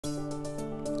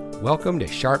Welcome to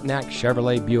Sharpnack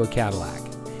Chevrolet Buick Cadillac.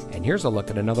 And here's a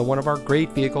look at another one of our great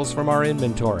vehicles from our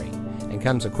inventory. And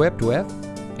comes equipped with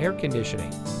air conditioning,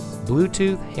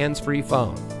 Bluetooth hands-free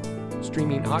phone,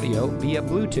 streaming audio via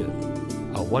Bluetooth,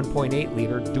 a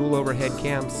 1.8-liter dual overhead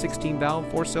cam 16-valve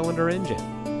 4-cylinder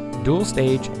engine,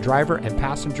 dual-stage driver and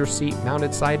passenger seat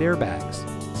mounted side airbags,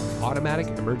 automatic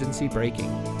emergency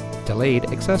braking, delayed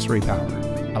accessory power,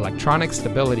 electronic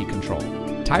stability control,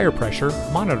 tire pressure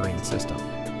monitoring system,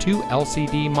 2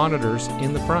 LCD monitors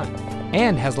in the front,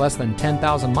 and has less than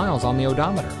 10,000 miles on the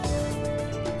odometer.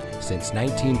 Since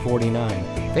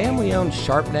 1949, family-owned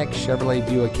Sharpnack Chevrolet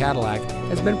Buick Cadillac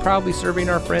has been proudly serving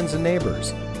our friends and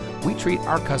neighbors. We treat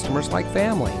our customers like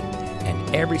family,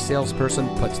 and every salesperson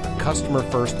puts the customer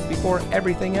first before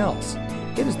everything else.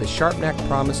 It is the Sharpnack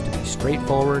promise to be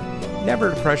straightforward,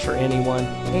 never to pressure anyone,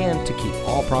 and to keep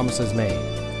all promises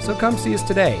made. So come see us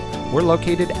today. We're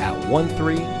located at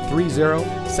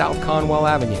 1330 South Conwell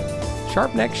Avenue.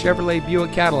 Sharpnack Chevrolet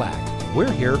Buick Cadillac.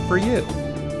 We're here for you.